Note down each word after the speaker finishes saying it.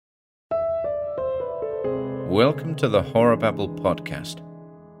Welcome to the Horror Babble podcast.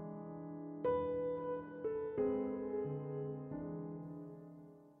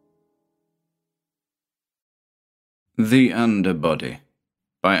 The Underbody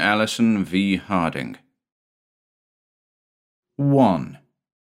by Allison V. Harding. 1.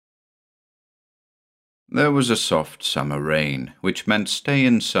 There was a soft summer rain, which meant stay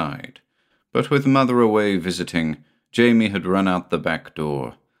inside, but with Mother away visiting, Jamie had run out the back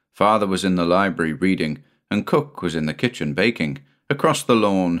door. Father was in the library reading, and Cook was in the kitchen baking, across the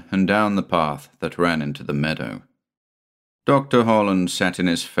lawn and down the path that ran into the meadow. Dr. Holland sat in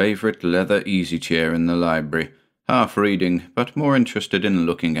his favourite leather easy-chair in the library, half reading, but more interested in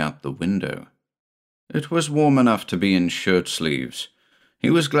looking out the window. It was warm enough to be in shirt-sleeves. He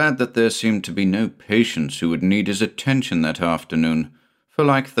was glad that there seemed to be no patients who would need his attention that afternoon, for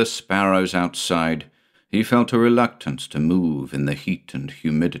like the sparrows outside, he felt a reluctance to move in the heat and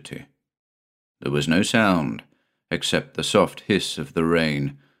humidity. There was no sound, except the soft hiss of the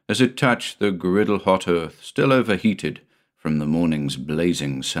rain as it touched the griddle-hot earth still overheated from the morning's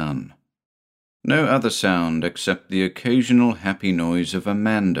blazing sun. No other sound except the occasional happy noise of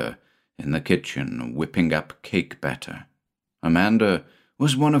Amanda in the kitchen whipping up cake batter. Amanda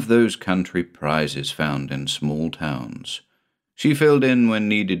was one of those country prizes found in small towns. She filled in when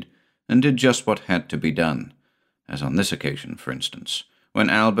needed and did just what had to be done, as on this occasion, for instance, when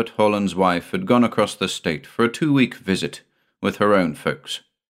Albert Holland's wife had gone across the state for a 2-week visit with her own folks.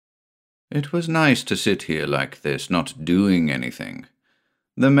 It was nice to sit here like this, not doing anything.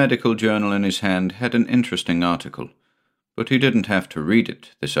 The medical journal in his hand had an interesting article, but he didn't have to read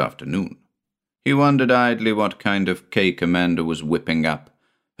it this afternoon. He wondered idly what kind of cake Amanda was whipping up,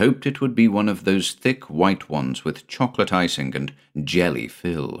 hoped it would be one of those thick white ones with chocolate icing and jelly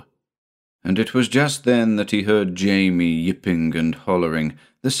fill. And it was just then that he heard Jamie yipping and hollering,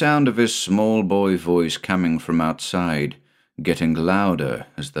 the sound of his small boy voice coming from outside, getting louder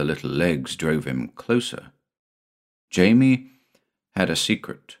as the little legs drove him closer. Jamie had a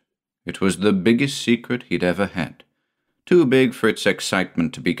secret. It was the biggest secret he'd ever had. Too big for its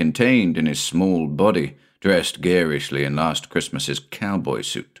excitement to be contained in his small body, dressed garishly in last Christmas's cowboy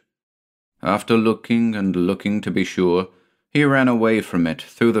suit. After looking and looking to be sure, he ran away from it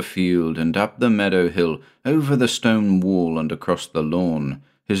through the field and up the meadow hill, over the stone wall and across the lawn,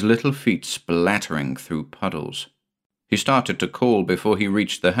 his little feet splattering through puddles. He started to call before he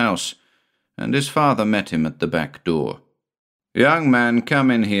reached the house, and his father met him at the back door. "Young man, come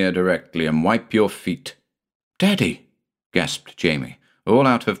in here directly and wipe your feet." "Daddy!" gasped Jamie, all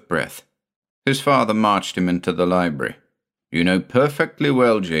out of breath. His father marched him into the library. "You know perfectly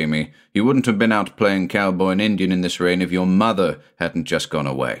well, Jamie, you wouldn't have been out playing cowboy and Indian in this rain if your mother hadn't just gone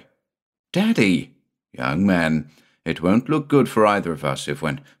away." "Daddy!" "Young man, it won't look good for either of us if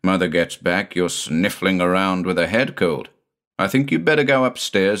when Mother gets back you're sniffling around with a head cold. I think you'd better go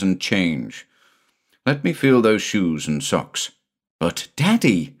upstairs and change. Let me feel those shoes and socks." "But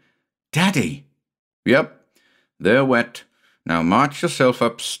Daddy! Daddy!" "Yep, they're wet. Now march yourself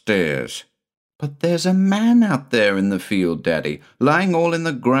upstairs." "But there's a man out there in the field, Daddy, lying all in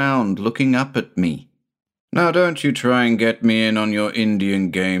the ground, looking up at me." "Now don't you try and get me in on your Indian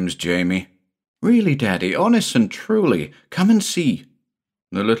games, Jamie." "Really, Daddy, honest and truly, come and see."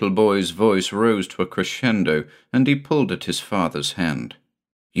 The little boy's voice rose to a crescendo, and he pulled at his father's hand.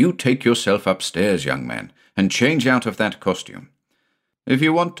 "You take yourself upstairs, young man, and change out of that costume. If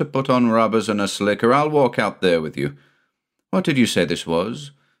you want to put on rubbers and a slicker, I'll walk out there with you. What did you say this was?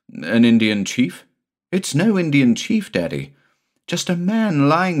 An Indian chief?" "It's no Indian chief, Daddy. Just a man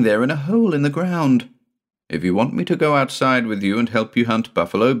lying there in a hole in the ground." "If you want me to go outside with you and help you hunt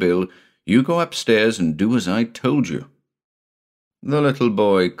Buffalo Bill, you go upstairs and do as I told you." The little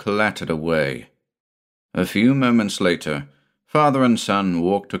boy clattered away. A few moments later, father and son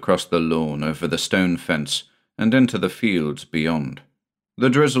walked across the lawn over the stone fence and into the fields beyond. The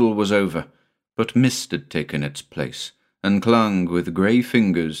drizzle was over, but mist had taken its place and clung with grey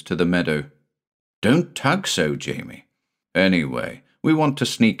fingers to the meadow. "Don't tug so, Jamie. Anyway, we want to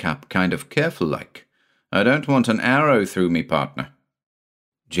sneak up kind of careful-like. I don't want an arrow through me, partner."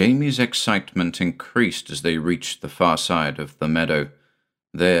 Jamie's excitement increased as they reached the far side of the meadow.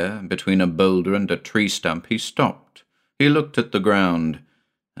 There, between a boulder and a tree stump, he stopped. He looked at the ground,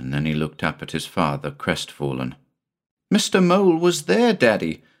 and then he looked up at his father, crestfallen. "Mr. Mole was there,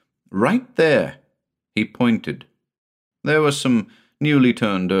 Daddy. Right there." He pointed. There was some newly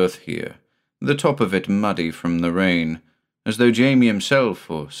turned earth here, the top of it muddy from the rain, as though Jamie himself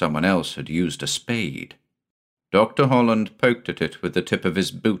or someone else had used a spade. Dr. Holland poked at it with the tip of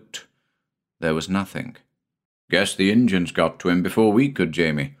his boot. There was nothing. "Guess the Injuns got to him before we could,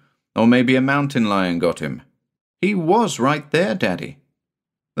 Jamie. Or maybe a mountain lion got him." He was right there, Daddy."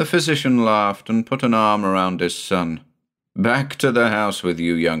 The physician laughed and put an arm around his son. "Back to the house with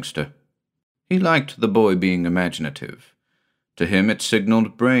you, youngster." He liked the boy being imaginative. To him it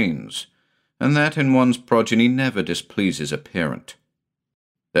signalled brains, and that in one's progeny never displeases a parent.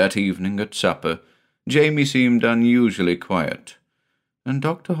 That evening at supper, Jamie seemed unusually quiet, and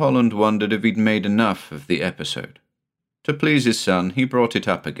Dr. Holland wondered if he'd made enough of the episode. To please his son, he brought it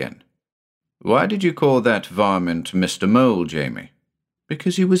up again. "Why did you call that varmint Mr. Mole, Jamie?"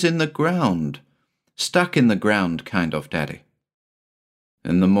 "Because he was in the ground. Stuck in the ground, kind of, Daddy."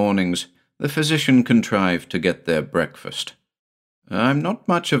 In the mornings, the physician contrived to get their breakfast. "I'm not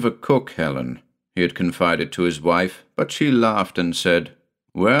much of a cook, Helen," he had confided to his wife, but she laughed and said,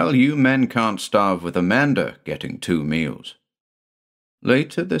 "Well, you men can't starve with Amanda getting 2 meals."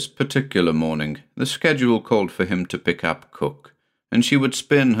 Later this particular morning, the schedule called for him to pick up cook, and she would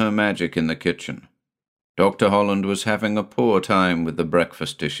spin her magic in the kitchen. Dr. Holland was having a poor time with the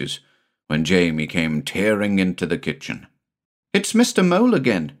breakfast dishes when Jamie came tearing into the kitchen. "It's Mr. Mole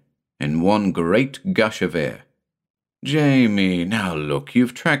again," in one great gush of air. "Jamie, now look,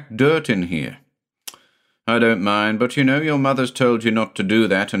 you've tracked dirt in here." "I don't mind, but you know your mother's told you not to do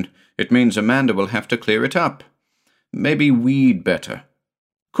that, and it means Amanda will have to clear it up. Maybe we'd better."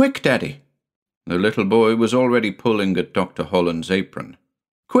 "Quick, Daddy." The little boy was already pulling at Dr. Holland's apron.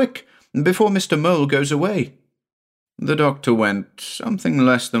 "Quick, before Mr. Mole goes away." The doctor went, something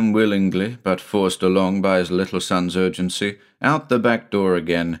less than willingly, but forced along by his little son's urgency, out the back door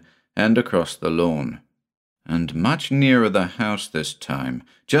again, and across the lawn. And much nearer the house this time,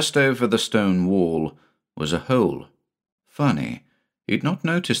 just over the stone wall, was a hole. Funny, he'd not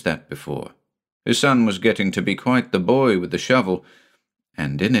noticed that before. His son was getting to be quite the boy with the shovel,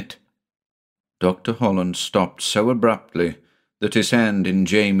 and in it. Dr. Holland stopped so abruptly that his hand in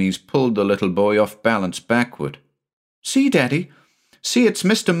Jamie's pulled the little boy off balance backward. "See, Daddy, see, it's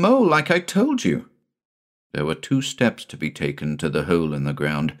Mr. Mole like I told you." There were 2 steps to be taken to the hole in the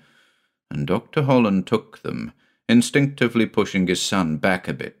ground, and Dr. Holland took them, instinctively pushing his son back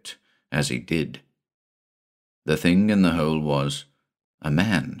a bit, as he did. The thing in the hole was a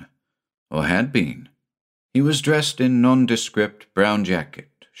man, or had been. He was dressed in nondescript brown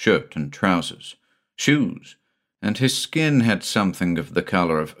jacket, shirt and trousers, shoes, and his skin had something of the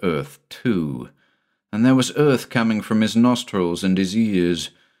colour of earth too, and there was earth coming from his nostrils and his ears,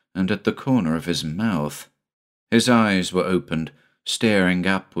 and at the corner of his mouth. His eyes were opened, staring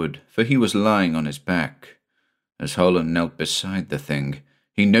upward, for he was lying on his back. As Holland knelt beside the thing,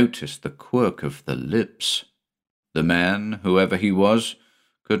 he noticed the quirk of the lips. The man, whoever he was,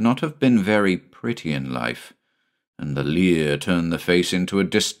 could not have been very pretty in life, and the leer turned the face into a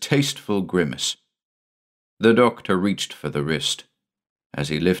distasteful grimace. The doctor reached for the wrist. As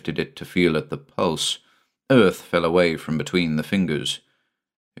he lifted it to feel at the pulse, earth fell away from between the fingers.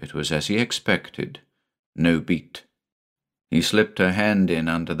 It was as he expected, no beat. He slipped a hand in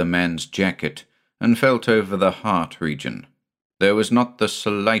under the man's jacket and felt over the heart region. There was not the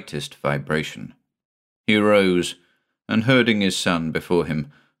slightest vibration. He rose, and herding his son before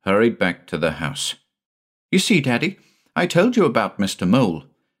him, hurried back to the house. "You see, Daddy, I told you about Mr. Mole.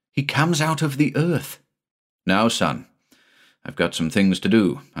 He comes out of the earth." "Now, son, I've got some things to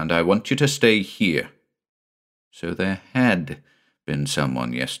do, and I want you to stay here." So there had been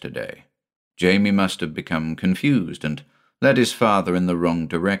someone yesterday. Jamie must have become confused and led his father in the wrong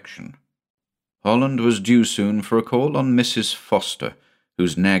direction. Holland was due soon for a call on Mrs. Foster,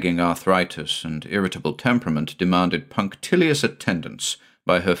 whose nagging arthritis and irritable temperament demanded punctilious attendance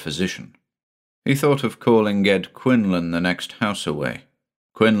by her physician. He thought of calling Ed Quinlan the next house away.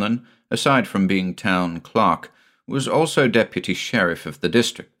 Quinlan, aside from being town clerk, was also deputy sheriff of the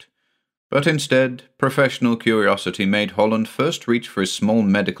district. But instead, professional curiosity made Holland first reach for his small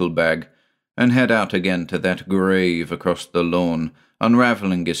medical bag and head out again to that grave across the lawn,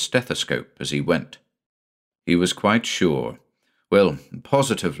 unravelling his stethoscope as he went. He was quite sure, well,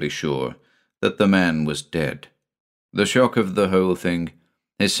 positively sure, that the man was dead. The shock of the whole thing.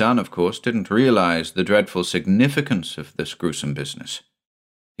 His son, of course, didn't realize the dreadful significance of this gruesome business.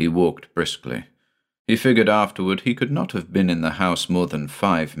 He walked briskly. He figured afterward he could not have been in the house more than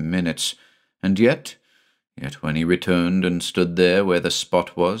 5 minutes, and yet when he returned and stood there where the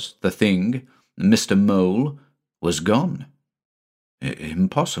spot was, the thing, Mr. Mole, was gone.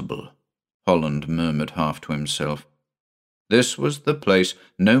 "Impossible," Holland murmured half to himself. This was the place,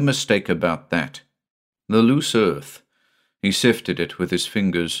 no mistake about that. The loose earth. He sifted it with his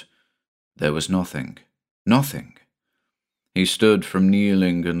fingers. There was nothing. Nothing. He stood from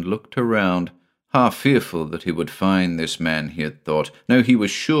kneeling and looked around, half fearful that he would find this man he had thought. No, he was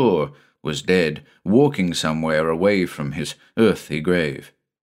sure was dead, walking somewhere away from his earthy grave.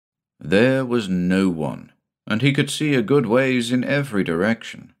 There was no one, and he could see a good ways in every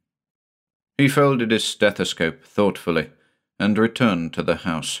direction. He folded his stethoscope thoughtfully and returned to the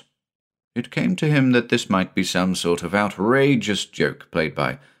house. It came to him that this might be some sort of outrageous joke played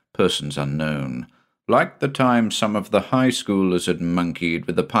by persons unknown, like the time some of the high schoolers had monkeyed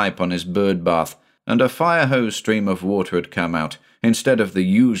with a pipe on his bird bath and a fire-hose stream of water had come out instead of the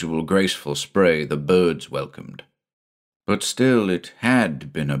usual graceful spray the birds welcomed. But still it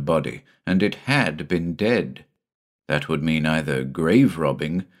had been a body, and it had been dead. That would mean either grave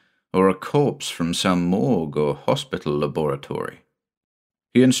robbing or a corpse from some morgue or hospital laboratory.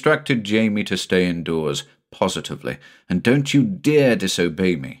 He instructed Jamie to stay indoors, positively, and don't you dare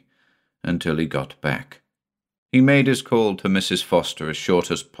disobey me, until he got back. He made his call to Mrs. Foster as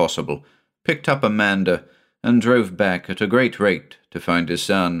short as possible, picked up Amanda, and drove back at a great rate to find his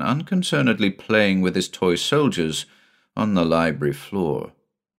son unconcernedly playing with his toy soldiers on the library floor.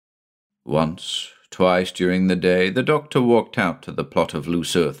 Once, twice during the day, the doctor walked out to the plot of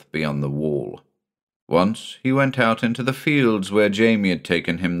loose earth beyond the wall. Once he went out into the fields where Jamie had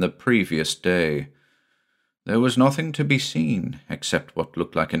taken him the previous day. There was nothing to be seen except what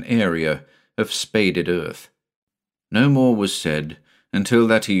looked like an area of spaded earth. No more was said until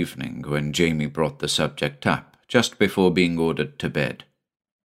that evening when Jamie brought the subject up just before being ordered to bed.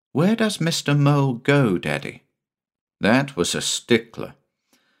 "Where does Mr. Mole go, Daddy?" That was a stickler.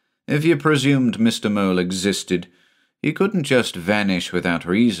 If you presumed Mr. Mole existed, he couldn't just vanish without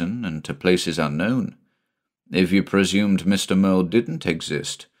reason and to places unknown. If you presumed Mr. Mole didn't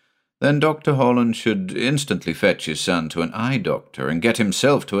exist, then Dr. Holland should instantly fetch his son to an eye doctor and get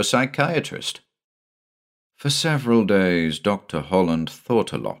himself to a psychiatrist. For several days Dr. Holland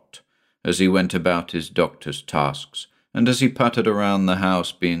thought a lot, as he went about his doctor's tasks, and as he puttered around the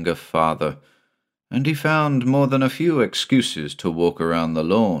house being a father, and he found more than a few excuses to walk around the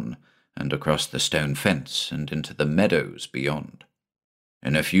lawn and across the stone fence and into the meadows beyond.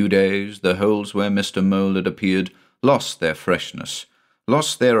 In a few days the holes where Mr. Mole had appeared lost their freshness,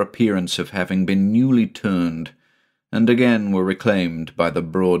 lost their appearance of having been newly turned, and again were reclaimed by the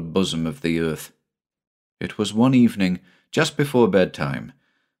broad bosom of the earth. It was one evening, just before bedtime,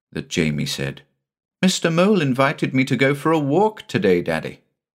 that Jamie said, "Mr. Mole invited me to go for a walk today, Daddy."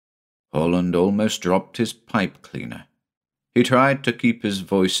 Holland almost dropped his pipe cleaner. He tried to keep his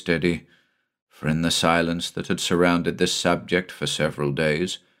voice steady, for in the silence that had surrounded this subject for several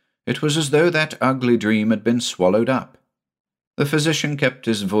days, it was as though that ugly dream had been swallowed up. The physician kept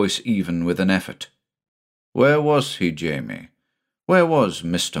his voice even with an effort. "Where was he, Jamie? Where was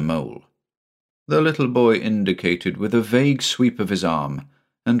Mr. Mole?" The little boy indicated with a vague sweep of his arm,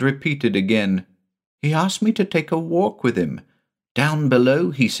 and repeated again, "He asked me to take a walk with him. Down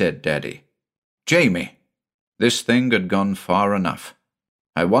below, he said, Daddy." "Jamie!" This thing had gone far enough.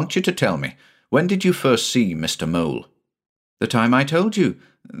 "I want you to tell me, when did you first see Mr. Mole?" "The time I told you,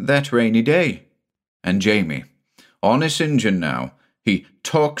 that rainy day." "And Jamie, honest Injun now, he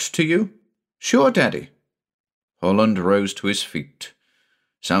talks to you?" "Sure, Daddy." Holland rose to his feet.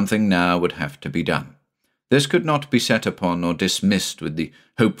 Something now would have to be done. This could not be set upon or dismissed with the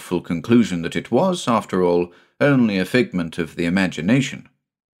hopeful conclusion that it was, after all, only a figment of the imagination.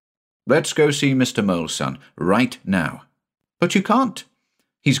 "Let's go see Mr. Mole, son, right now." "But you can't.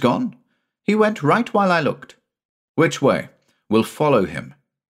 He's gone. He went right while I looked." "Which way? We'll follow him."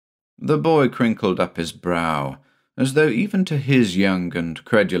 The boy crinkled up his brow, as though even to his young and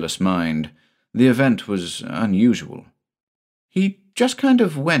credulous mind the event was unusual. "He just kind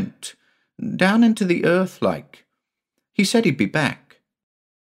of went, down into the earth like. He said he'd be back."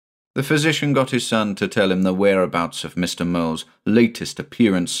 The physician got his son to tell him the whereabouts of Mr. Mole's latest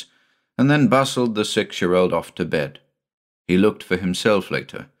appearance, and then bustled the 6-year-old off to bed. He looked for himself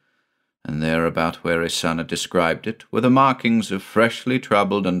later, and there about where his son had described it were the markings of freshly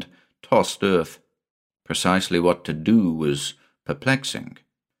troubled and tossed earth. Precisely what to do was perplexing.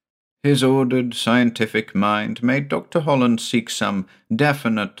 His ordered, scientific mind made Dr. Holland seek some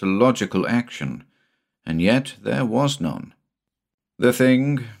definite, logical action, and yet there was none. The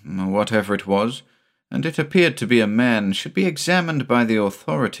thing, whatever it was, and it appeared to be a man, should be examined by the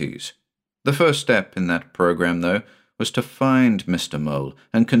authorities. The first step in that program, though, was to find Mr. Mole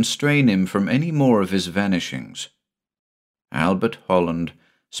and constrain him from any more of his vanishings. Albert Holland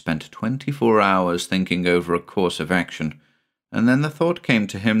spent 24 hours thinking over a course of action, and then the thought came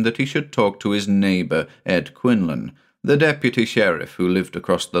to him that he should talk to his neighbour, Ed Quinlan, the deputy sheriff who lived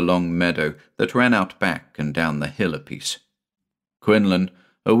across the long meadow that ran out back and down the hill a piece. Quinlan,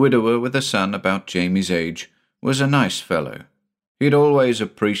 a widower with a son about Jamie's age, was a nice fellow. He'd always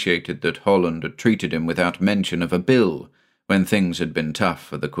appreciated that Holland had treated him without mention of a bill when things had been tough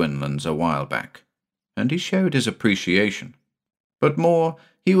for the Quinlans a while back, and he showed his appreciation. But more,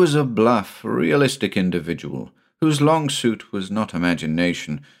 he was a bluff, realistic individual whose long suit was not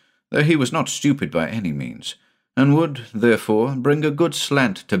imagination, though he was not stupid by any means, and would, therefore, bring a good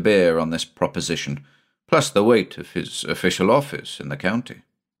slant to bear on this proposition, plus the weight of his official office in the county.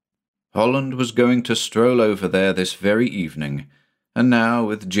 Holland was going to stroll over there this very evening, and now,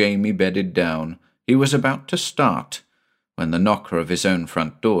 with Jamie bedded down, he was about to start, when the knocker of his own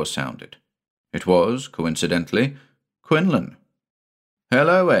front door sounded. It was, coincidentally, Quinlan.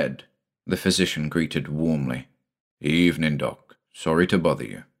 "Hello, Ed," the physician greeted warmly. "Evening, Doc. Sorry to bother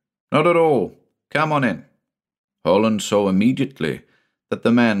you." "Not at all. Come on in." Holland saw immediately that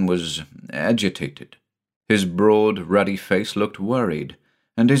the man was agitated. His broad, ruddy face looked worried,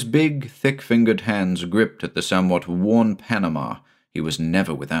 and his big, thick-fingered hands gripped at the somewhat worn Panama he was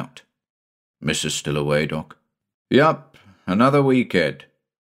never without. "Missus still away, Doc?" "Yup, another week, Ed."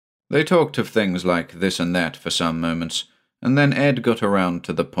 They talked of things like this and that for some moments, and then Ed got around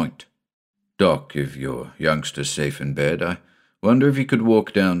to the point. "Doc, if your youngster's safe in bed, I wonder if you could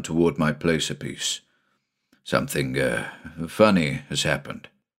walk down toward my place a piece. Something, funny has happened."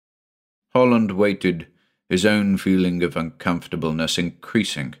 Holland waited, his own feeling of uncomfortableness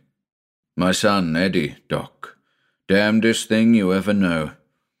increasing. "My son, Eddie, Doc. Damnedest thing you ever know.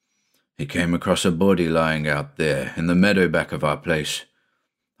 He came across a body lying out there in the meadow back of our place.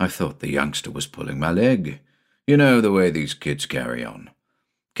 I thought the youngster was pulling my leg. You know the way these kids carry on.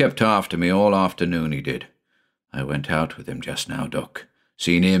 Kept after me all afternoon, he did. I went out with him just now, Doc.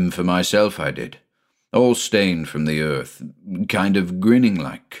 Seen him for myself, I did. All stained from the earth, kind of grinning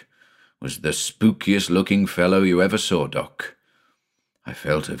like. Was the spookiest-looking fellow you ever saw, Doc. I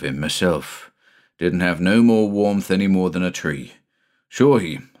felt of him myself. Didn't have no more warmth any more than a tree. Sure,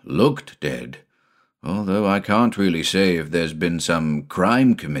 he looked dead, although I can't really say if there's been some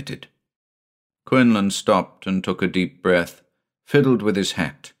crime committed." Quinlan stopped and took a deep breath, fiddled with his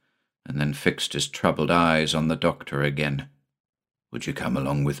hat, and then fixed his troubled eyes on the doctor again. "Would you come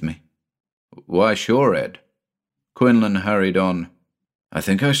along with me?" "Why, sure, Ed." Quinlan hurried on. "I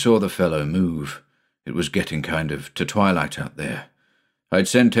think I saw the fellow move. It was getting kind of to twilight out there. I'd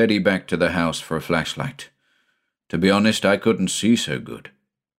sent Eddie back to the house for a flashlight. To be honest, I couldn't see so good.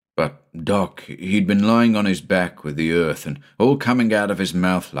 But, Doc, he'd been lying on his back with the earth and all coming out of his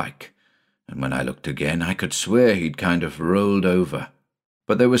mouth like, and when I looked again, I could swear he'd kind of rolled over.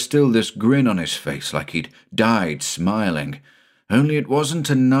 But there was still this grin on his face like he'd died smiling, only it wasn't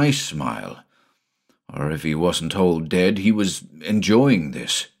a nice smile. Or if he wasn't all dead, he was enjoying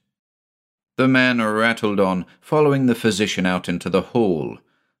this." The man rattled on, following the physician out into the hall,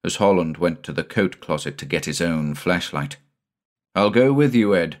 as Holland went to the coat closet to get his own flashlight. "I'll go with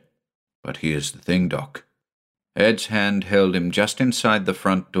you, Ed. But here's the thing, Doc." Ed's hand held him just inside the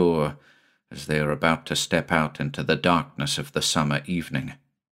front door, as they were about to step out into the darkness of the summer evening.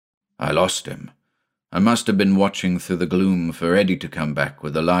 "I lost him. I must have been watching through the gloom for Eddie to come back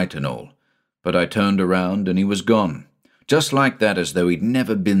with the light and all, but I turned around and he was gone, just like that, as though he'd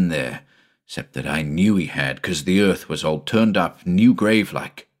never been there, except that I knew he had, 'cause the earth was all turned up, new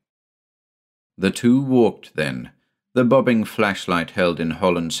grave-like." The two walked then, the bobbing flashlight held in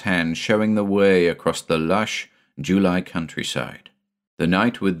Holland's hand showing the way across the lush July countryside, the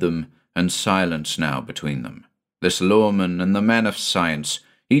night with them and silence now between them, this lawman and the man of science,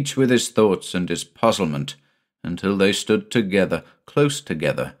 each with his thoughts and his puzzlement, until they stood together, close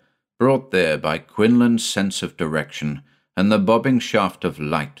together, brought there by Quinlan's sense of direction and the bobbing shaft of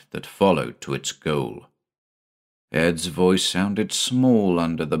light that followed to its goal. Ed's voice sounded small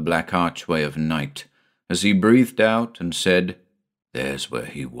under the black archway of night as he breathed out and said, "There's where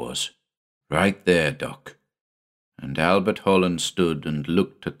he was. Right there, Doc." And Albert Holland stood and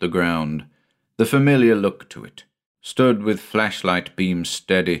looked at the ground, the familiar look to it, stood with flashlight beam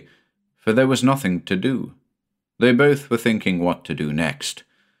steady, for there was nothing to do. They both were thinking what to do next,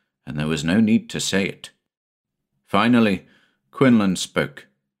 and there was no need to say it. Finally, Quinlan spoke.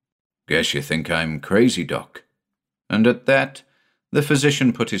 "Guess you think I'm crazy, Doc." And at that, the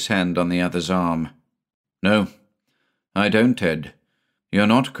physician put his hand on the other's arm. "No, I don't, Ed. You're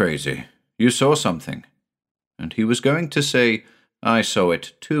not crazy. You saw something." And he was going to say, "I saw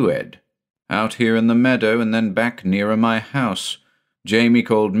it too, Ed. Out here in the meadow and then back nearer my house. Jamie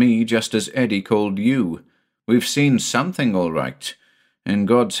called me just as Eddie called you. We've seen something all right. In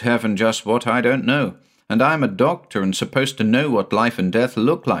God's heaven, just what I don't know. And I'm a doctor and supposed to know what life and death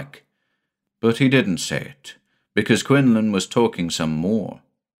look like." But he didn't say it, because Quinlan was talking some more.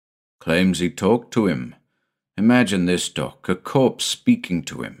 Claims he talked to him. Imagine this, Doc, a corpse speaking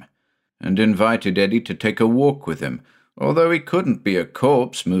to him, and invited Eddie to take a walk with him, although he couldn't be a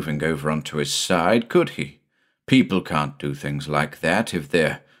corpse moving over onto his side, could he? People can't do things like that if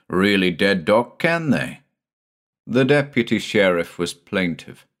they're really dead, Doc, can they? The deputy sheriff was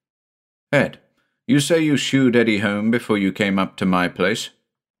plaintive. Ed, you say you shooed Eddie home before you came up to my place?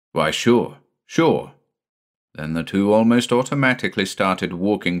 Why, sure. Then the two almost automatically started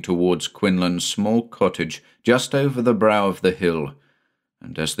walking towards Quinlan's small cottage just over the brow of the hill,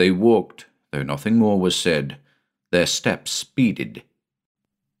 and as they walked, though nothing more was said, their steps speeded.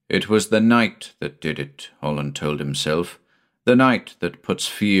 It was the night that did it, Holland told himself, the night that puts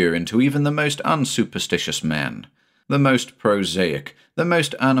fear into even the most unsuperstitious man, the most prosaic, the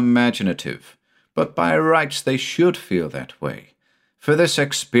most unimaginative, but by rights they should feel that way. For this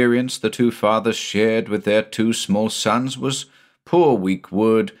experience the two fathers shared with their two small sons was, poor weak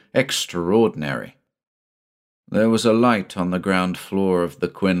word, extraordinary. There was a light on the ground floor of the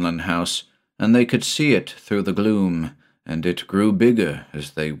Quinlan house, and they could see it through the gloom, and it grew bigger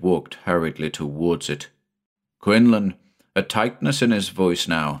as they walked hurriedly towards it. Quinlan, a tightness in his voice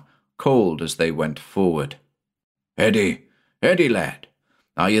now, called as they went forward. Eddie, lad,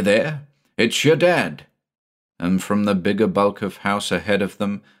 are you there? It's your dad. And from the bigger bulk of house ahead of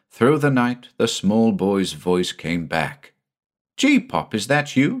them, through the night, the small boy's voice came back. Gee, Pop, is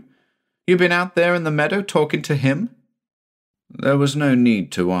that you? You been out there in the meadow talking to him? There was no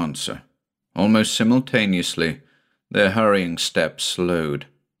need to answer. Almost simultaneously, their hurrying steps slowed.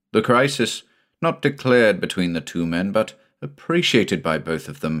 The crisis, not declared between the two men, but appreciated by both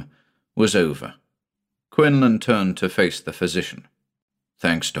of them, was over. Quinlan turned to face the physician.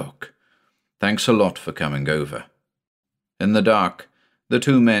 Thanks, Doc. Thanks a lot for coming over. In the dark, the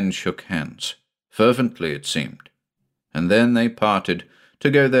two men shook hands, fervently it seemed, and then they parted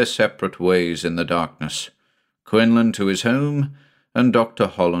to go their separate ways in the darkness, Quinlan to his home, and Dr.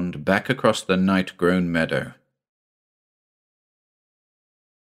 Holland back across the night-grown meadow.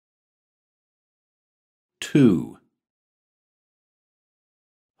 2.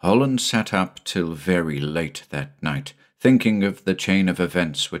 Holland sat up till very late that night, thinking of the chain of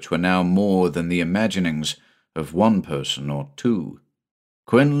events which were now more than the imaginings of one person or two.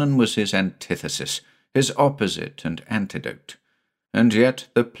 Quinlan was his antithesis, his opposite and antidote, and yet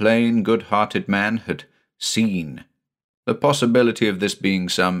the plain, good-hearted man had seen. The possibility of this being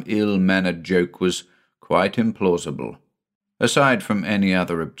some ill-mannered joke was quite implausible. Aside from any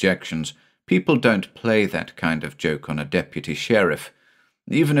other objections, people don't play that kind of joke on a deputy sheriff,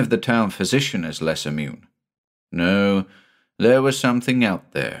 even if the town physician is less immune. No, there was something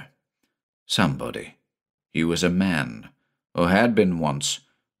out there. Somebody. He was a man, or had been once,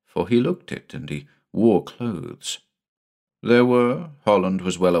 for he looked it and he wore clothes. There were, Holland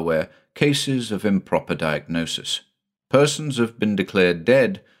was well aware, cases of improper diagnosis. Persons have been declared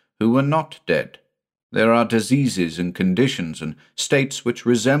dead who were not dead. There are diseases and conditions and states which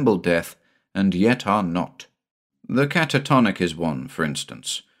resemble death and yet are not. The catatonic is one, for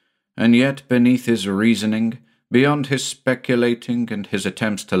instance, and yet beneath his reasoning, beyond his speculating and his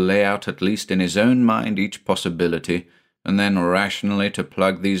attempts to lay out at least in his own mind each possibility, and then rationally to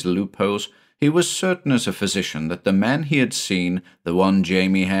plug these loopholes, he was certain as a physician that the man he had seen, the one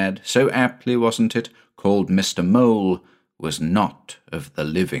Jamie had, so aptly, wasn't it, called Mr. Mole, was not of the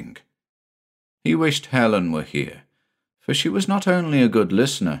living. He wished Helen were here, for she was not only a good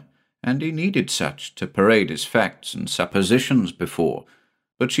listener, and he needed such to parade his facts and suppositions before,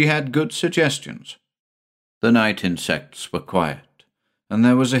 but she had good suggestions. The night insects were quiet, and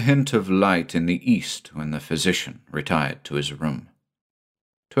there was a hint of light in the east when the physician retired to his room.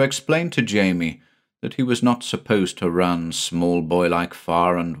 To explain to Jamie that he was not supposed to run small boy-like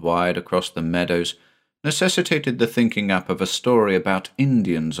far and wide across the meadows necessitated the thinking up of a story about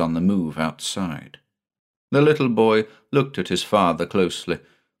Indians on the move outside. The little boy looked at his father closely,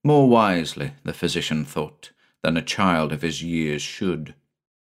 more wisely, the physician thought, than a child of his years should.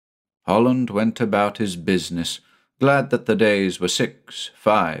 Holland went about his business, glad that the days were 6,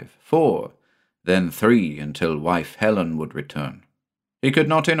 5, 4, then 3 until wife Helen would return. He could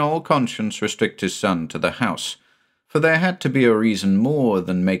not in all conscience restrict his son to the house, for there had to be a reason more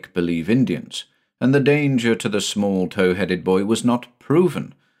than make-believe Indians, and the danger to the small tow-headed boy was not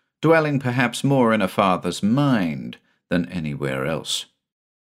proven, dwelling perhaps more in a father's mind than anywhere else.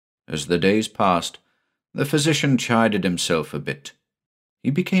 As the days passed, the physician chided himself a bit. He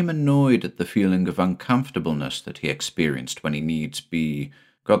became annoyed at the feeling of uncomfortableness that he experienced when he needs be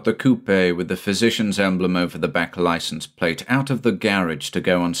got the coupe with the physician's emblem over the back license plate out of the garage to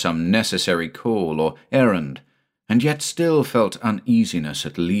go on some necessary call or errand, and yet still felt uneasiness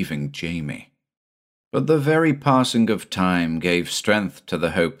at leaving Jamie. But the very passing of time gave strength to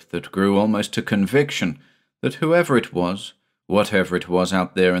the hope that grew almost to conviction that whoever it was, whatever it was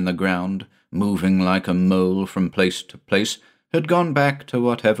out there in the ground, moving like a mole from place to place, had gone back to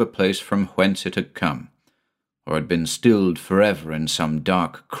whatever place from whence it had come, or had been stilled forever in some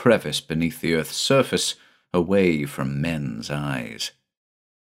dark crevice beneath the earth's surface, away from men's eyes.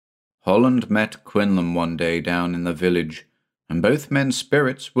 Holland met Quinlan one day down in the village, and both men's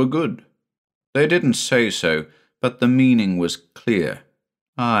spirits were good. They didn't say so, but the meaning was clear.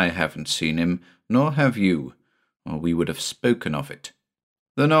 I haven't seen him, nor have you, or we would have spoken of it.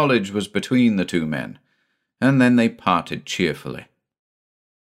 The knowledge was between the two men, and then they parted cheerfully.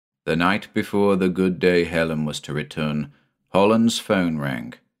 The night before the good day Helen was to return, Holland's phone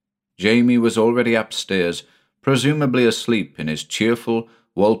rang. Jamie was already upstairs, presumably asleep in his cheerful,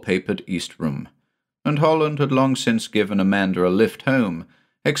 wallpapered east room, and Holland had long since given Amanda a lift home,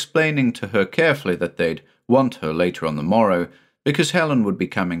 explaining to her carefully that they'd want her later on the morrow because Helen would be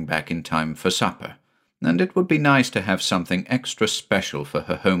coming back in time for supper, and it would be nice to have something extra special for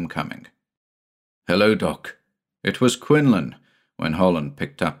her homecoming. "Hello, Doc." It was Quinlan when Holland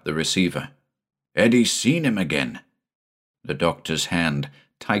picked up the receiver. "Eddie's seen him again." The doctor's hand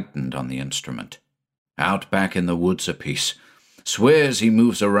tightened on the instrument. "Out back in the woods a piece. Swears he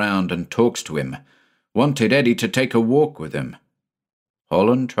moves around and talks to him. Wanted Eddie to take a walk with him."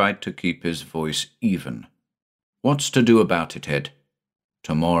 Holland tried to keep his voice even. "What's to do about it, Ed?"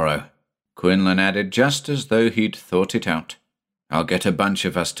 "Tomorrow," Quinlan added, just as though he'd thought it out. "I'll get a bunch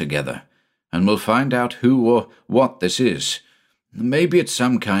of us together, and we'll find out who or what this is. Maybe it's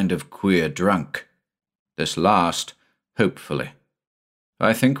some kind of queer drunk." This last, hopefully.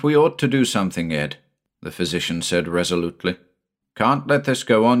 "I think we ought to do something, Ed," the physician said resolutely. "Can't let this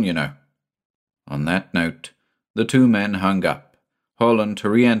go on, you know." On that note, the two men hung up, Holland to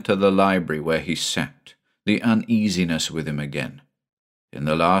re-enter the library where he sat, the uneasiness with him again. In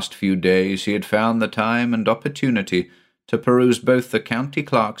the last few days he had found the time and opportunity to peruse both the county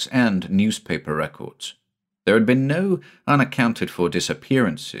clerks and newspaper records. There had been no unaccounted-for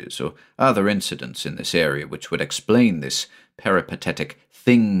disappearances or other incidents in this area which would explain this peripatetic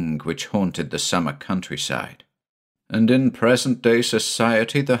thing which haunted the summer countryside. And in present-day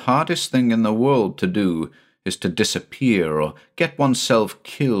society the hardest thing in the world to do is to disappear or get oneself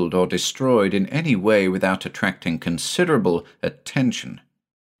killed or destroyed in any way without attracting considerable attention.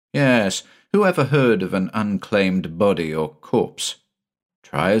 Yes, who ever heard of an unclaimed body or corpse?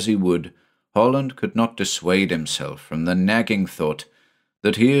 Try as he would, Holland could not dissuade himself from the nagging thought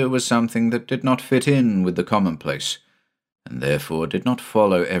that here was something that did not fit in with the commonplace, and therefore did not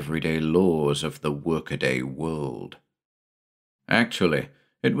follow everyday laws of the workaday world. Actually,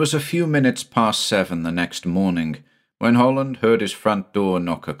 it was a few minutes past 7 the next morning when Holland heard his front door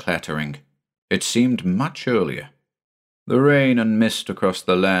knocker clattering. It seemed much earlier. The rain and mist across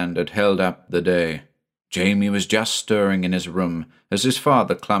the land had held up the day. Jamie was just stirring in his room as his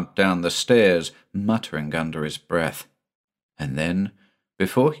father clumped down the stairs, muttering under his breath. And then,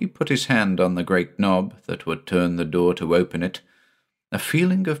 before he put his hand on the great knob that would turn the door to open it, a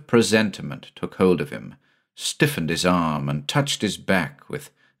feeling of presentiment took hold of him, stiffened his arm, and touched his back with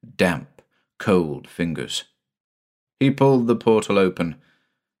damp, cold fingers. He pulled the portal open,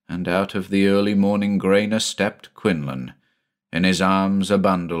 and out of the early morning greyness stepped Quinlan, in his arms a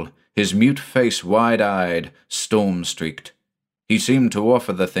bundle, his mute face wide-eyed, storm-streaked. He seemed to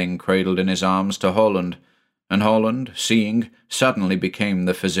offer the thing cradled in his arms to Holland, and Holland, seeing, suddenly became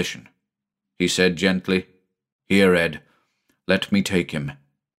the physician. He said gently, "Here, Ed, let me take him,"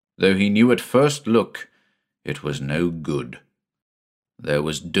 though he knew at first look it was no good. There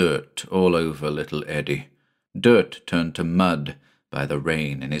was dirt all over little Eddie, dirt turned to mud by the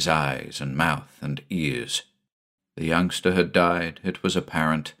rain in his eyes and mouth and ears. The youngster had died, it was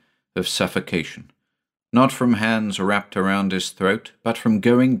apparent, of suffocation, not from hands wrapped around his throat, but from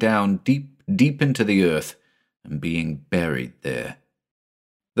going down deep, deep into the earth and being buried there.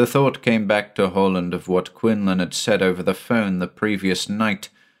 The thought came back to Holland of what Quinlan had said over the phone the previous night,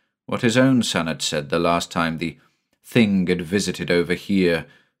 what his own son had said the last time the thing had visited over here.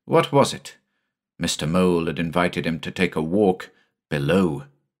 What was it? Mr. Mole had invited him to take a walk below.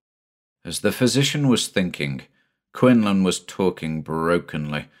 As the physician was thinking, Quinlan was talking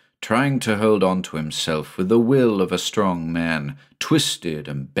brokenly, trying to hold on to himself with the will of a strong man, twisted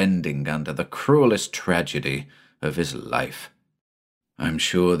and bending under the cruelest tragedy of his life. "I'm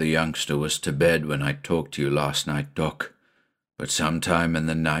sure the youngster was to bed when I talked to you last night, Doc. But sometime in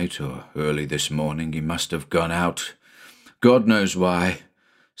the night or early this morning he must have gone out. God knows why,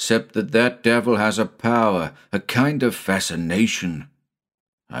 except that devil has a power, a kind of fascination.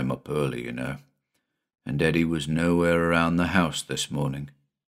 I'm up early, you know. and Eddie was nowhere around the house this morning.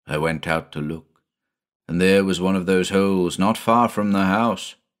 I went out to look, and there was one of those holes not far from the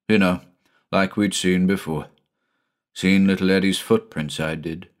house, like we'd seen before. Seen little Eddie's footprints, I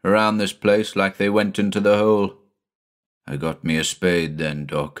did, around this place like they went into the hole. I got me a spade then,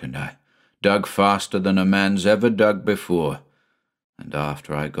 Doc, and I dug faster than a man's ever dug before, and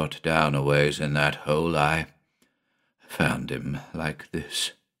after I got down a ways in that hole, I found him like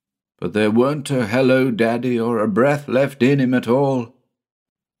this. But there weren't a hello, Daddy, or a breath left in him at all.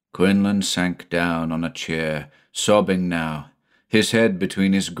 Quinlan sank down on a chair, sobbing now, his head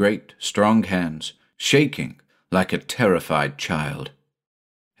between his great, strong hands, shaking like a terrified child.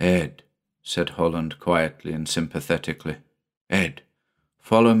 "Ed," said Holland quietly and sympathetically. "Ed,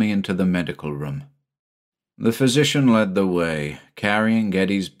 follow me into the medical room." The physician led the way, carrying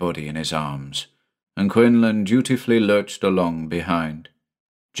Eddie's body in his arms, and Quinlan dutifully lurched along behind.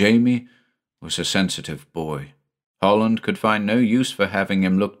 Jamie was a sensitive boy. Holland could find no use for having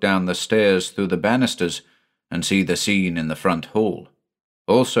him look down the stairs through the banisters and see the scene in the front hall.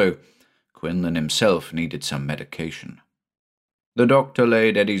 Also, Quinlan himself needed some medication. The doctor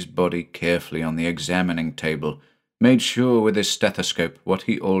laid Eddie's body carefully on the examining table, made sure with his stethoscope what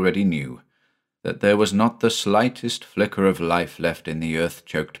he already knew, that there was not the slightest flicker of life left in the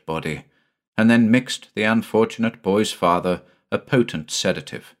earth-choked body, and then mixed the unfortunate boy's father a potent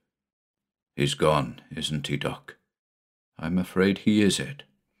sedative. "He's gone, isn't he, Doc?" "I'm afraid he is, Ed.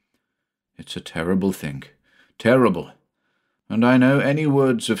 It's a terrible thing. Terrible. And I know any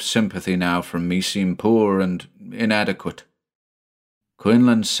words of sympathy now from me seem poor and inadequate."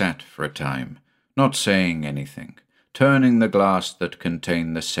 Quinlan sat for a time, not saying anything, turning the glass that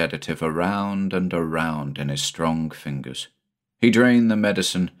contained the sedative around and around in his strong fingers. He drained the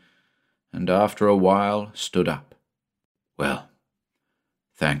medicine, and after a while stood up. "Well,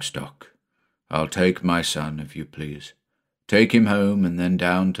 thanks, Doc. I'll take my son, if you please. Take him home and then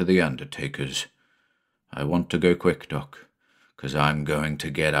down to the undertaker's. I want to go quick, Doc, 'cause I'm going to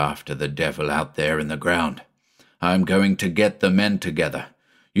get after the devil out there in the ground. I'm going to get the men together.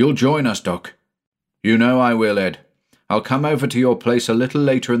 You'll join us, Doc?" "You know I will, Ed. I'll come over to your place a little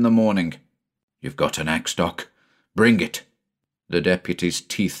later in the morning." "You've got an axe, Doc? Bring it." The deputy's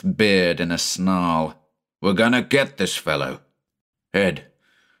teeth bared in a snarl. "We're gonna get this fellow." "Ed,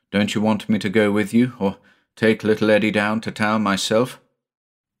 don't you want me to go with you, or take little Eddie down to town myself?"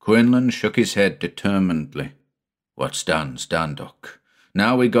 Quinlan shook his head determinedly. "What's done's done, Doc.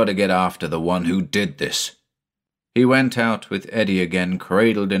 Now we got to get after the one who did this." He went out with Eddie again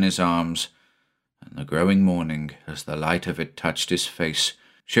cradled in his arms, and the growing morning, as the light of it touched his face,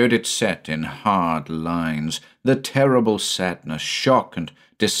 showed it set in hard lines, the terrible sadness, shock, and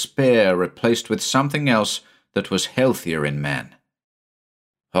despair replaced with something else that was healthier in man.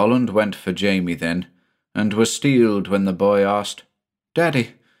 Holland went for Jamie then, and was steeled when the boy asked,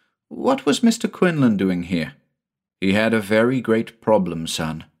 "Daddy, what was Mr. Quinlan doing here?" "He had a very great problem,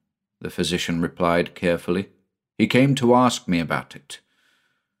 son," the physician replied carefully. "He came to ask me about it.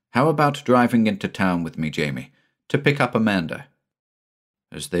 How about driving into town with me, Jamie, to pick up Amanda?"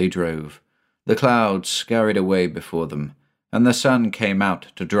 As they drove, the clouds scurried away before them, and the sun came out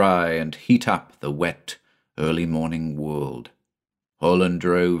to dry and heat up the wet, early morning world. Holland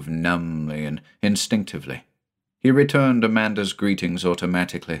drove numbly and instinctively. He returned Amanda's greetings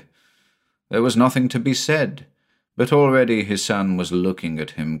automatically. There was nothing to be said, but already his son was looking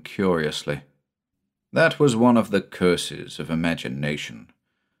at him curiously. That was one of the curses of imagination.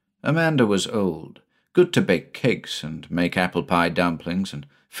 Amanda was old, good to bake cakes and make apple pie dumplings, and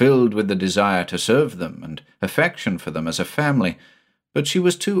filled with the desire to serve them and affection for them as a family, but she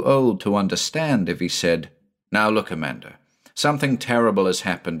was too old to understand if he said, "Now look, Amanda, something terrible has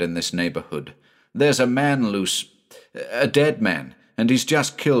happened in this neighborhood. There's a man loose, a dead man, and he's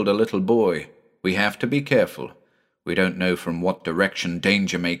just killed a little boy. We have to be careful. We don't know from what direction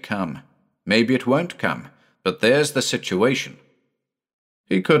danger may come. Maybe it won't come, but there's the situation."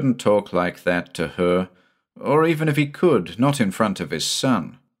 He couldn't talk like that to her, or even if he could, not in front of his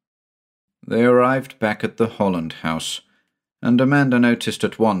son. They arrived back at the Holland house, and Amanda noticed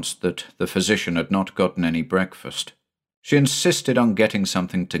at once that the physician had not gotten any breakfast. She insisted on getting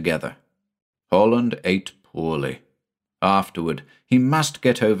something together. Holland ate poorly. Afterward, he must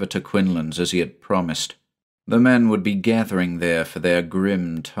get over to Quinlan's as he had promised. The men would be gathering there for their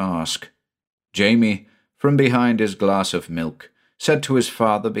grim task. Jamie, from behind his glass of milk, said to his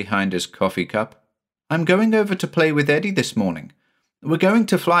father behind his coffee cup, "I'm going over to play with Eddie this morning. We're going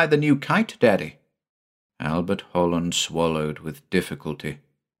to fly the new kite, Daddy." Albert Holland swallowed with difficulty.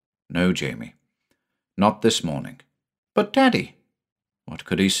 "No, Jamie, not this morning." "But, Daddy—" What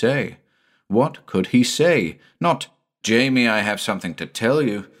could he say? What could he say? Not, "Jamie, I have something to tell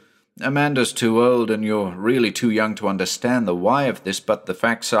you. Amanda's too old and you're really too young to understand the why of this, but the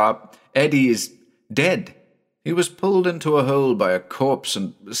facts are, Eddie is dead. He was pulled into a hole by a corpse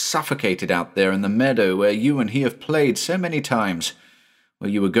and suffocated out there in the meadow where you and he have played so many times,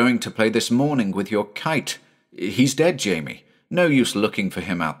 where you were going to play this morning with your kite. He's dead, Jamie. No use looking for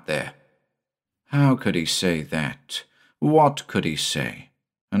him out there." How could he say that? What could he say?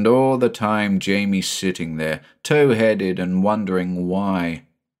 And all the time Jamie sitting there, tow-headed and wondering why.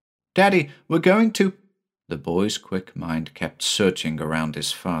 "Daddy, we're going to—" The boy's quick mind kept searching around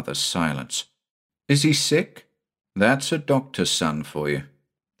his father's silence. "Is he sick? That's a doctor's son for you."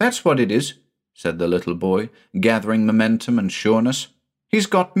 "That's what it is," said the little boy, gathering momentum and sureness. "He's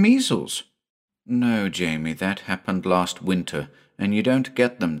got measles." "No, Jamie, that happened last winter, and you don't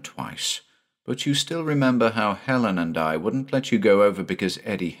get them twice. But you still remember how Helen and I wouldn't let you go over because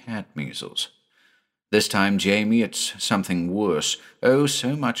Eddie had measles. This time, Jamie, it's something worse. Oh,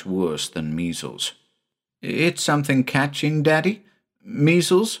 so much worse than measles." "It's something catching, Daddy?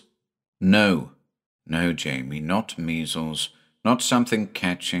 Measles?" No, Jamie, not measles. Not something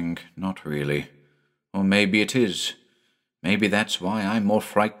catching, not really. Or maybe it is. Maybe that's why I'm more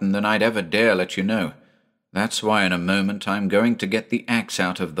frightened than I'd ever dare let you know. That's why in a moment I'm going to get the axe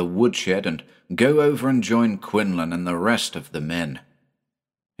out of the woodshed and go over and join Quinlan and the rest of the men."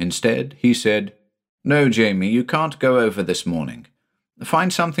 Instead, he said, "No, Jamie, you can't go over this morning.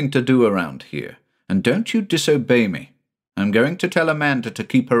 Find something to do around here, and don't you disobey me. I'm going to tell Amanda to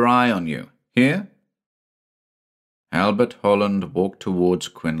keep her eye on you. Hear?" Albert Holland walked towards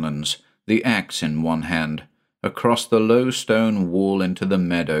Quinlan's, the axe in one hand, across the low stone wall into the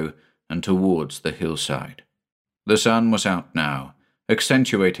meadow and towards the hillside. The sun was out now,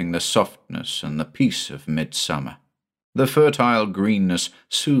 accentuating the softness and the peace of midsummer. The fertile greenness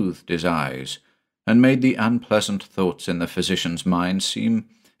soothed his eyes and made the unpleasant thoughts in the physician's mind seem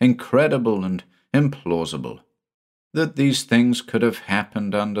incredible and implausible. That these things could have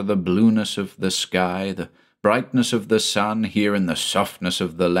happened under the blueness of the sky, the brightness of the sun here in the softness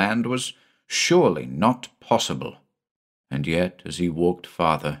of the land was surely not possible. And yet, as he walked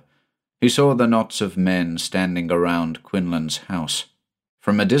farther, he saw the knots of men standing around Quinlan's house.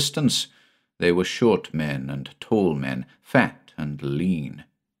 From a distance, they were short men and tall men, fat and lean.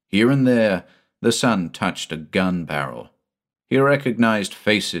 Here and there, the sun touched a gun barrel. He recognized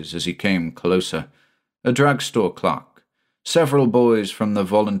faces as he came closer. A drugstore clerk, several boys from the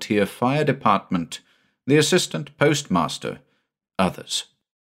volunteer fire department, the assistant postmaster, others.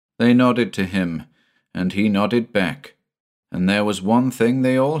 They nodded to him, and he nodded back. And there was one thing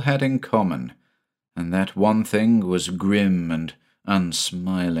they all had in common, and that one thing was grim and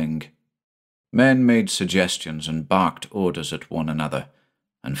unsmiling. Men made suggestions and barked orders at one another,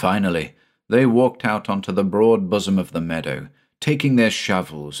 and finally they walked out onto the broad bosom of the meadow, taking their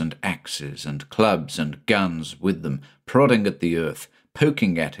shovels and axes and clubs and guns with them, prodding at the earth,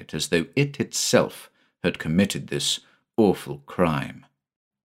 poking at it as though it itself had committed this awful crime.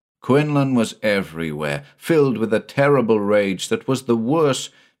 Quinlan was everywhere, filled with a terrible rage that was the worse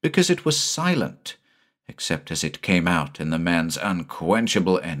because it was silent, except as it came out in the man's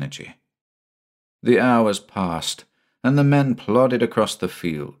unquenchable energy. The hours passed, and the men plodded across the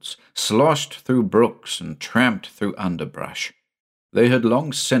fields, sloshed through brooks and tramped through underbrush. They had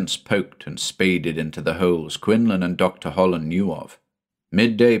long since poked and spaded into the holes Quinlan and Dr. Holland knew of.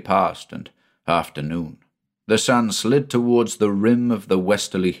 Midday passed, and afternoon. The sun slid towards the rim of the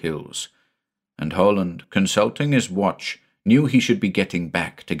westerly hills, and Holland, consulting his watch, knew he should be getting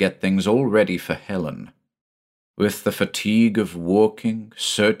back to get things all ready for Helen. With the fatigue of walking,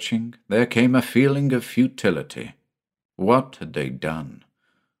 searching, there came a feeling of futility. What had they done?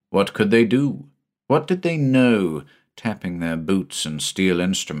 What could they do? What did they know, tapping their boots and steel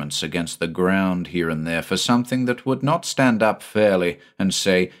instruments against the ground here and there for something that would not stand up fairly and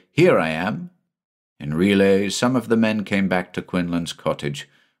say, "Here I am"? In relays, some of the men came back to Quinlan's cottage,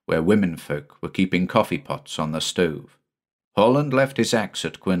 where womenfolk were keeping coffee pots on the stove. Holland left his axe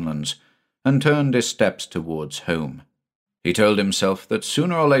at Quinlan's and turned his steps towards home. He told himself that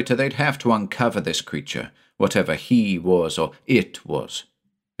sooner or later they'd have to uncover this creature, whatever he was or it was.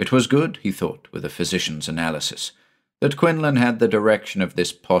 It was good, he thought, with a physician's analysis, that Quinlan had the direction of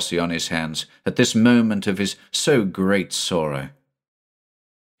this posse on his hands at this moment of his so great sorrow.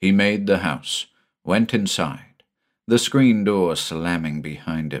 He made the house, went inside, the screen door slamming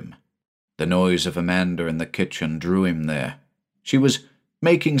behind him. The noise of Amanda in the kitchen drew him there. She was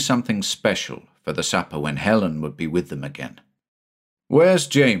making something special for the supper when Helen would be with them again. "Where's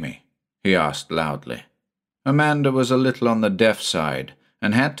Jamie?" he asked loudly. Amanda was a little on the deaf side,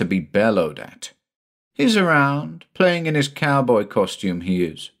 and had to be bellowed at. "He's around, playing in his cowboy costume, he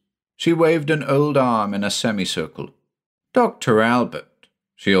is." She waved an old arm in a semicircle. "Dr. Albert,"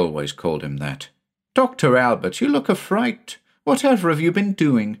 she always called him that. "Dr. Albert, you look a fright. Whatever have you been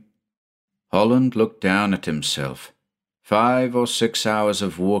doing?" Holland looked down at himself. 5 or 6 hours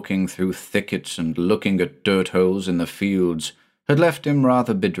of walking through thickets and looking at dirt holes in the fields had left him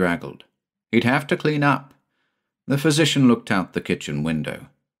rather bedraggled. He'd have to clean up. The physician looked out the kitchen window.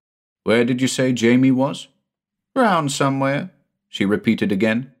 "Where did you say Jamie was?" "Round somewhere," she repeated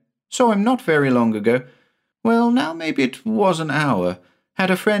again. "Saw him not very long ago. Well, now maybe it was an hour. Had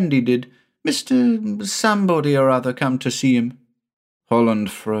a friend he did. Mr. Somebody or other come to see him."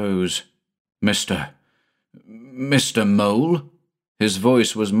 Holland froze. Mr. Mole?" His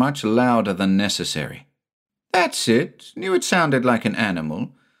voice was much louder than necessary. "That's it. Knew it sounded like an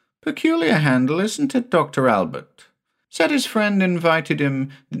animal. Peculiar handle, isn't it, Dr. Albert? Said his friend invited him,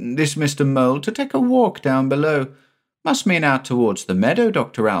 this Mr. Mole, to take a walk down below. Must mean out towards the meadow,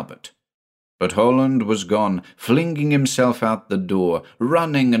 Dr. Albert." But Holland was gone, flinging himself out the door,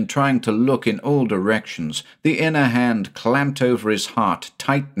 running and trying to look in all directions, the inner hand clamped over his heart,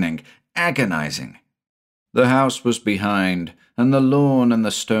 tightening, agonizing. The house was behind, and the lawn and the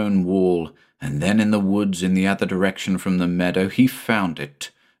stone wall, and then in the woods in the other direction from the meadow he found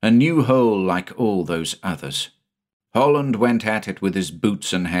it, a new hole like all those others. Holland went at it with his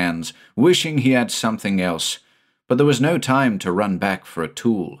boots and hands, wishing he had something else, but there was no time to run back for a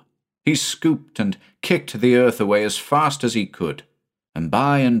tool. He scooped and kicked the earth away as fast as he could, and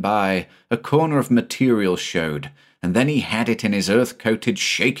by a corner of material showed, and then he had it in his earth-coated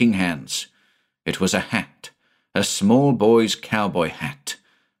shaking hands. It was a hat, a small boy's cowboy hat,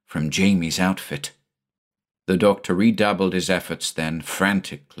 from Jamie's outfit. The doctor redoubled his efforts then,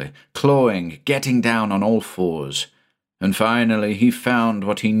 frantically, clawing, getting down on all fours, and finally he found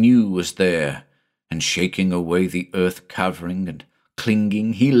what he knew was there, and shaking away the earth covering and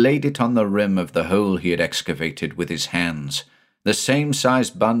clinging, he laid it on the rim of the hole he had excavated with his hands, the same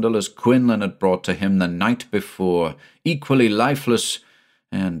size bundle as Quinlan had brought to him the night before, equally lifeless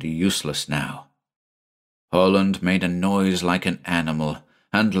and useless now. Holland made a noise like an animal,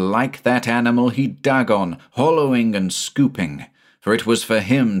 and like that animal he dug on, hollowing and scooping, for it was for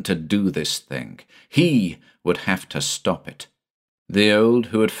him to do this thing. He would have to stop it. The old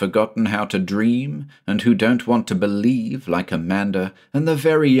who had forgotten how to dream, and who don't want to believe like Amanda, and the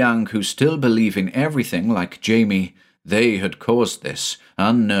very young who still believe in everything like Jamie, they had caused this,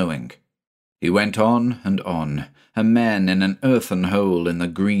 unknowing. He went on and on, a man in an earthen hole in the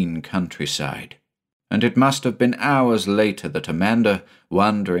green countryside. And it must have been hours later that Amanda,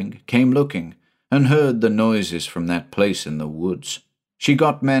 wondering, came looking, and heard the noises from that place in the woods. She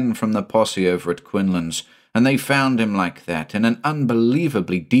got men from the posse over at Quinlan's, and they found him like that, in an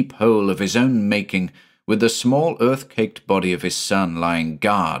unbelievably deep hole of his own making, with the small earth-caked body of his son lying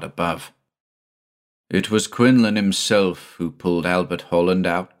guard above. It was Quinlan himself who pulled Albert Holland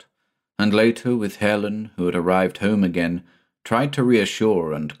out, and later, with Helen, who had arrived home again, tried to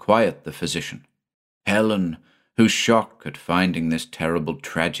reassure and quiet the physician. Helen, whose shock at finding this terrible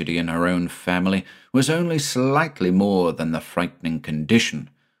tragedy in her own family was only slightly more than the frightening condition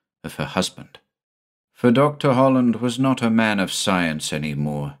of her husband. For Dr. Holland was not a man of science any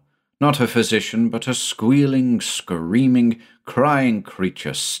more, not a physician, but a squealing, screaming, crying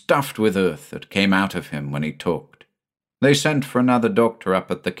creature stuffed with earth that came out of him when he talked. They sent for another doctor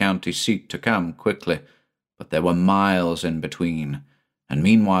up at the county seat to come quickly, but there were miles in between, and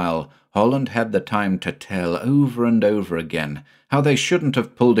meanwhile Holland had the time to tell over and over again how they shouldn't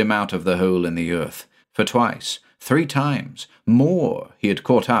have pulled him out of the hole in the earth, for twice, 3 times, more he had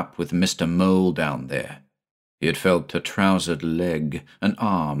caught up with Mr. Mole down there. He had felt a trousered leg, an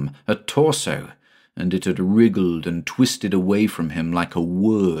arm, a torso, and it had wriggled and twisted away from him like a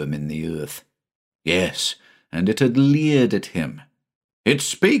worm in the earth. Yes, and it had leered at him. "It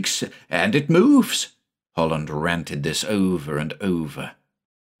speaks, and it moves," Holland ranted this over and over.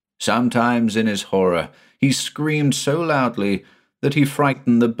 Sometimes in his horror he screamed so loudly that he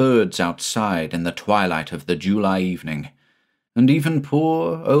frightened the birds outside in the twilight of the July evening, and even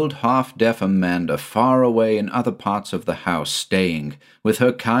poor old half-deaf Amanda far away in other parts of the house staying, with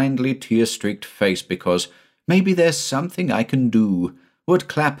her kindly tear-streaked face because maybe there's something I can do, would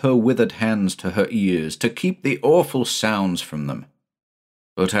clap her withered hands to her ears to keep the awful sounds from them.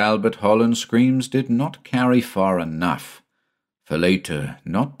 But Albert Holland's screams did not carry far enough, for later,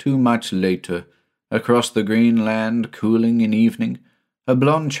 not too much later, across the green land cooling in evening, a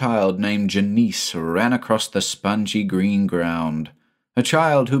blonde child named Janice ran across the spongy green ground, a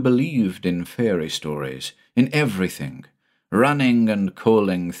child who believed in fairy stories, in everything, running and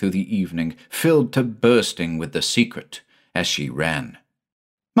calling through the evening, filled to bursting with the secret as she ran.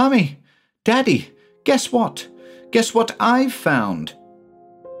 "Mummy! Daddy! Guess what? Guess what I've found?"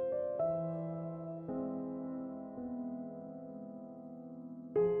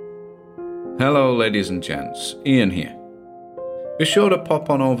 Hello, ladies and gents. Ian here. Be sure to pop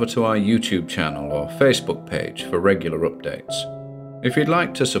on over to our YouTube channel or Facebook page for regular updates. If you'd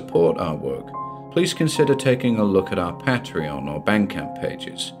like to support our work, please consider taking a look at our Patreon or Bandcamp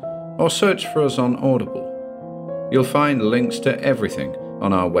pages, or search for us on Audible. You'll find links to everything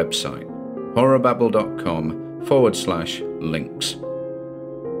on our website, horrorbabble.com/links.